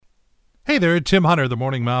Hey there, Tim Hunter, the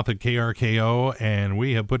Morning Mouth at KRKO, and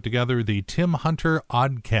we have put together the Tim Hunter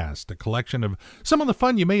Oddcast, a collection of some of the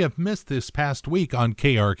fun you may have missed this past week on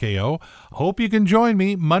KRKO. Hope you can join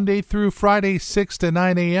me Monday through Friday, 6 to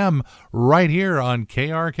 9 a.m. right here on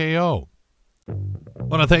KRKO. I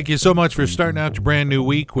want to thank you so much for starting out your brand new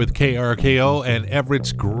week with KRKO and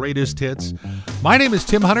Everett's Greatest Hits. My name is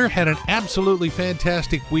Tim Hunter. Had an absolutely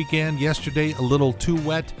fantastic weekend. Yesterday, a little too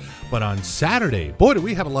wet, but on Saturday, boy, did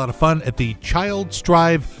we have a lot of fun at the Child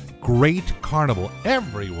Strive Great Carnival.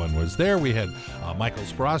 Everyone was there. We had Michael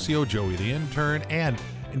Sparaccio, Joey the Intern, and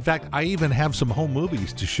in fact, I even have some home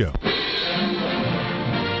movies to show.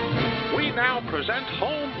 We now present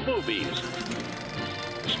Home Movies,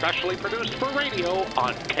 specially produced for radio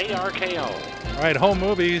on KRKO. All right, home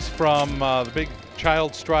movies from the big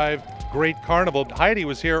Child Strive Great Carnival. Heidi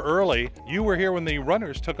was here early. You were here when the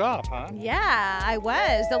runners took off, huh? Yeah, I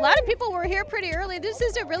was. A lot of people were here pretty early. This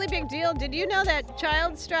is a really big deal. Did you know that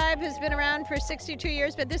Child Strive has been around for 62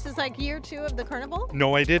 years, but this is like year 2 of the carnival?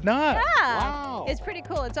 No, I did not. Yeah. Wow. It's pretty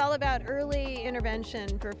cool. It's all about early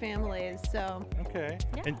intervention for families. So. Okay.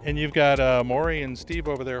 Yeah. And you've got Maury and Steve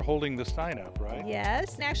over there holding the sign up, right?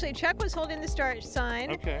 Yes. And actually, Chuck was holding the start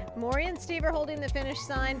sign. Okay. Maury and Steve are holding the finish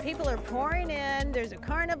sign. People are pouring in. There's a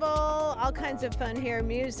carnival. All kinds of fun here,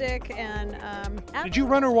 music and. Did you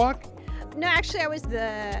run or walk? No, actually, I was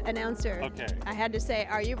the announcer. Okay. I had to say,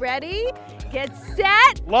 "Are you ready? Get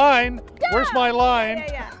set." Line. Go! Where's my line?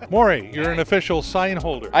 Yeah. Maury, you're an official sign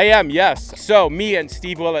holder. I am, yes. So me and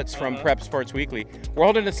Steve Willits from Prep Sports Weekly, we're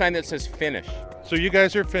holding a sign that says finish. So you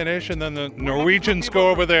guys are finished, and then the Norwegians go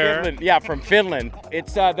over there. Finland. Yeah, from Finland.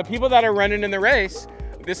 It's the people that are running in the race.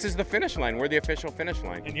 This is the finish line. We're the official finish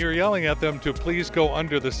line. And you're yelling at them to please go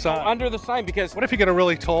under the sign. Under the sign because, What if you get a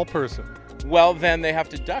really tall person? well, then they have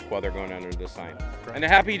to duck while they're going under the sign. And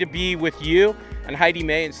I'm happy to be with you and Heidi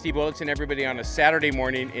May and Steve Willits and everybody on a Saturday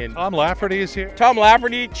morning in Tom Lafferty is here. Tom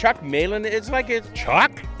Lafferty, Chuck Malin. It's like it's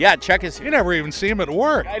Chuck? yeah, Chuck is You here. never even see him at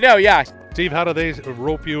work. I know, yeah. Steve, how do they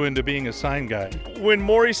rope you into being a sign guy? When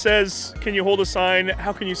Maury says, "Can you hold a sign?"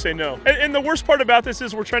 how can you say no? And the worst part about this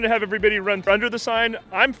is we're trying to have everybody run under the sign.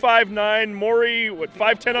 I'm 5'9", Maury,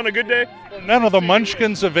 5'10" on a good day? None of the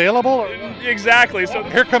munchkins available? Exactly. So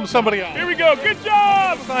Here comes somebody else. here we go. Good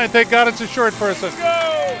job. Sign, thank God it's a short person.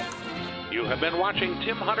 Go. You have been watching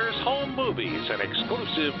Tim Hunter's Home Movies, an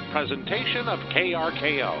exclusive presentation of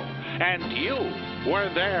KRKO. And you were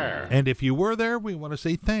there. And if you were there, we want to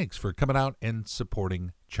say thanks for coming out and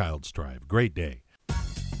supporting Child Strive. Great day.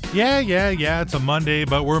 Yeah, it's a Monday,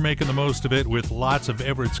 but we're making the most of it with lots of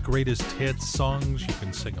Everett's Greatest Hits songs you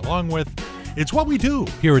can sing along with. It's what we do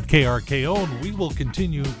here at KRKO, and we will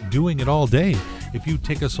continue doing it all day. If you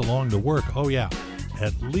take us along to work, oh yeah,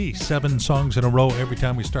 at least 7 songs in a row every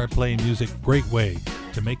time we start playing music. Great way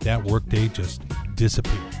to make that workday just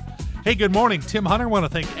disappear. Hey, good morning. Tim Hunter. I want to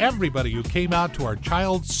thank everybody who came out to our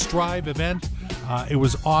Child Strive event. It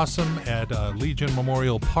was awesome at Legion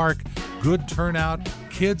Memorial Park. Good turnout.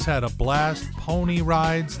 Kids had a blast. Pony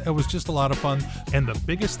rides. It was just a lot of fun. And the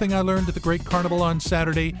biggest thing I learned at the Great Carnival on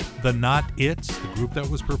Saturday, the Not It's, the group that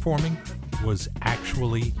was performing, was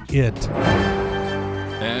actually it.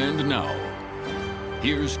 And now,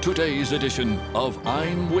 here's today's edition of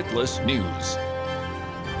I'm Witless News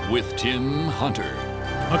with Tim Hunter.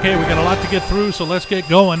 Okay, we got a lot to get through, so let's get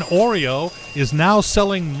going. Oreo is now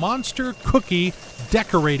selling monster cookie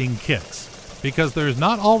decorating kits because there's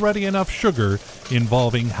not already enough sugar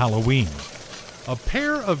involving Halloween. A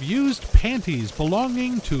pair of used panties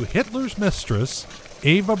belonging to Hitler's mistress,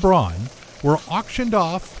 Eva Braun, were auctioned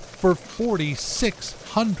off for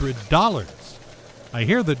 $4,600. I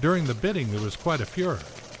hear that during the bidding there was quite a furor.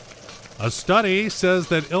 A study says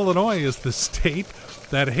that Illinois is the state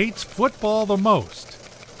that hates football the most.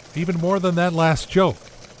 Even more than that last joke.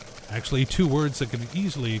 Actually, 2 words that can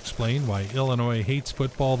easily explain why Illinois hates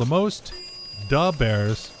football the most. Duh,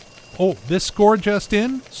 Bears. Oh, this score just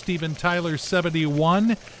in. Steven Tyler,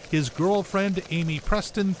 71. His girlfriend, Amy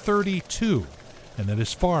Preston, 32. And that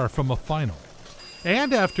is far from a final.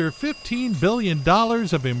 And after $15 billion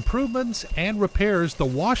of improvements and repairs, the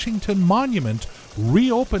Washington Monument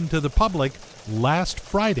reopened to the public last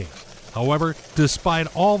Friday. However,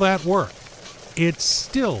 despite all that work, it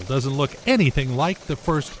still doesn't look anything like the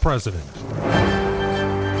first president.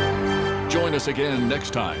 Join us again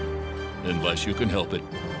next time, unless you can help it,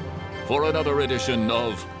 for another edition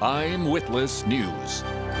of I'm Witless News.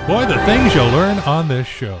 Boy, the things you'll learn on this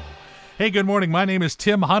show. Hey, good morning. My name is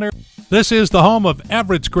Tim Hunter. This is the home of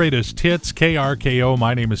Everett's Greatest Hits, KRKO.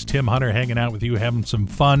 My name is Tim Hunter, hanging out with you, having some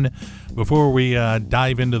fun. Before we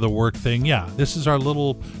dive into the work thing, yeah, this is our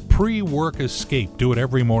little pre-work escape. Do it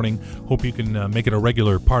every morning. Hope you can make it a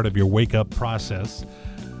regular part of your wake-up process.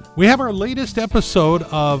 We have our latest episode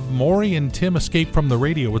of Maury and Tim Escape from the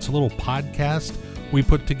Radio. It's a little podcast we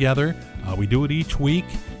put together. We do it each week.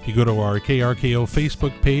 If you go to our KRKO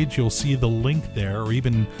Facebook page, you'll see the link there, or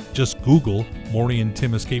even just Google Maury and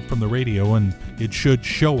Tim Escape from the Radio, and it should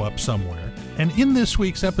show up somewhere. And in this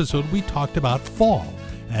week's episode, we talked about fall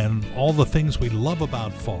and all the things we love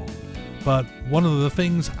about fall. But one of the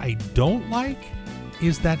things I don't like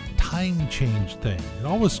is that time change thing. It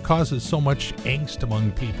always causes so much angst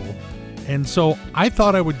among people. And so I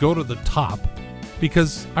thought I would go to the top,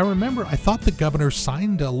 because I thought the governor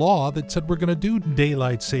signed a law that said we're going to do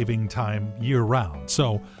daylight saving time year round.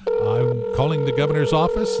 So I'm calling the governor's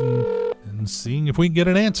office and seeing if we can get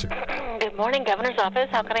an answer. Good morning, governor's office.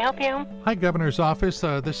 How can I help you? Hi, governor's office.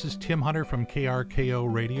 This is Tim Hunter from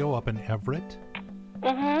KRKO Radio up in Everett.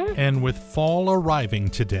 Mm-hmm. And with fall arriving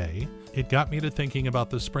today, it got me to thinking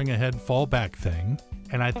about the spring ahead fallback thing.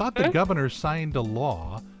 And I thought the governor signed a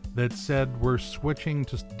law that said we're switching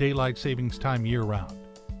to daylight savings time year round.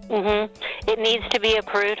 Mm-hmm. It needs to be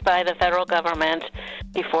approved by the federal government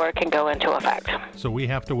before it can go into effect. So we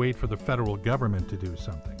have to wait for the federal government to do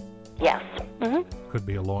something. Yes. Mm-hmm. Could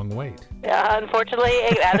be a long wait. Unfortunately,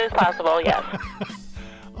 that is possible, yes.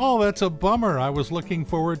 Oh, that's a bummer. I was looking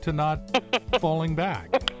forward to not falling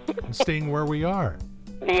back and staying where we are.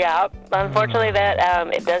 Yeah, unfortunately, that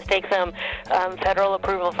it does take some federal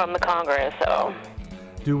approval from the Congress. So,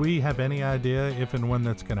 do we have any idea if and when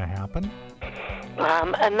that's going to happen?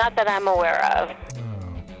 Not that I'm aware of.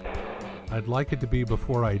 Oh, I'd like it to be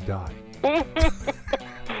before I die.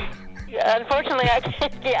 Unfortunately,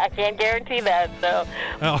 I can't guarantee that. So.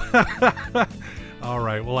 Oh. All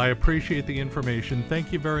right. Well, I appreciate the information.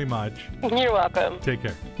 Thank you very much. You're welcome. Take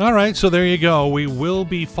care. All right. So there you go. We will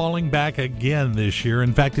be falling back again this year.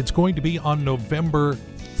 In fact, it's going to be on November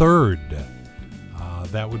 3rd.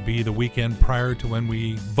 That would be the weekend prior to when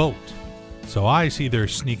we vote. So I see their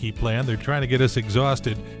sneaky plan. They're trying to get us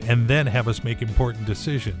exhausted and then have us make important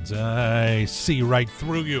decisions. I see right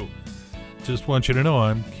through you. Just want you to know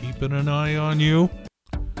I'm keeping an eye on you.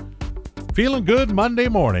 Feeling good Monday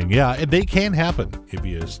morning. Yeah, they can happen if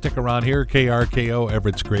you stick around here. KRKO,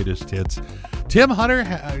 Everett's Greatest Hits. Tim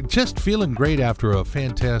Hunter, just feeling great after a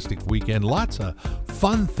fantastic weekend. Lots of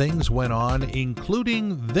fun things went on,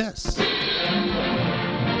 including this.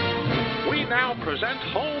 We now present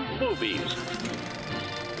Home Movies,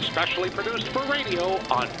 specially produced for radio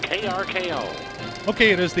on KRKO.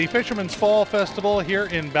 Okay, it is the Fisherman's Fall Festival here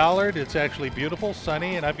in Ballard. It's actually beautiful,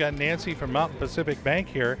 sunny, and I've got Nancy from Mountain Pacific Bank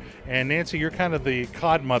here. And Nancy, you're kind of the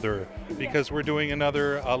cod mother because we're doing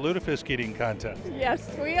another lutefisk eating contest.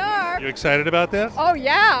 Yes, we are. You excited about this? Oh,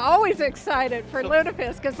 yeah, always excited for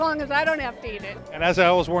lutefisk as long as I don't have to eat it. And as I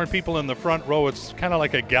always warn people in the front row, it's kind of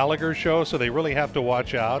like a Gallagher show, so they really have to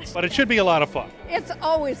watch out. But it should be a lot of fun. It's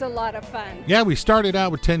always a lot of fun. Yeah, we started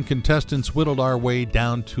out with 10 contestants, whittled our way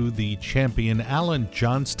down to the champion, Alan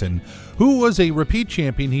Johnston, who was a repeat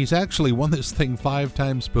champion. He's actually won this thing 5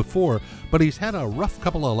 times before, but he's had a rough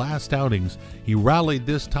couple of last outings. He rallied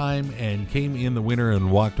this time and came in the winner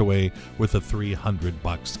and walked away with a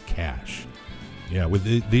 $300 cash. Yeah,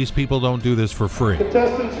 these people don't do this for free.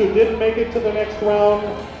 Contestants who didn't make it to the next round,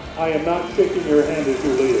 I am not shaking your hand as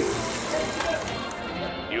you leave.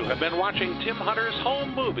 You have been watching Tim Hunter's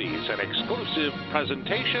Home Movies, an exclusive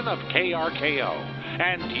presentation of KRKO.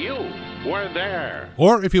 And you were there.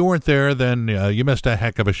 Or if you weren't there, then you missed a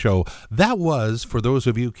heck of a show. That was, for those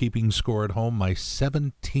of you keeping score at home, my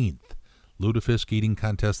 17th lutefisk eating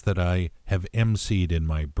contest that I have emceed in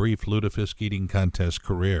my brief lutefisk eating contest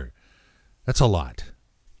career. That's a lot.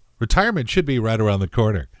 Retirement should be right around the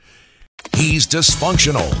corner. He's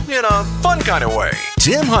dysfunctional in a fun kind of way.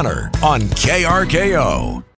 Tim Hunter on KRKO.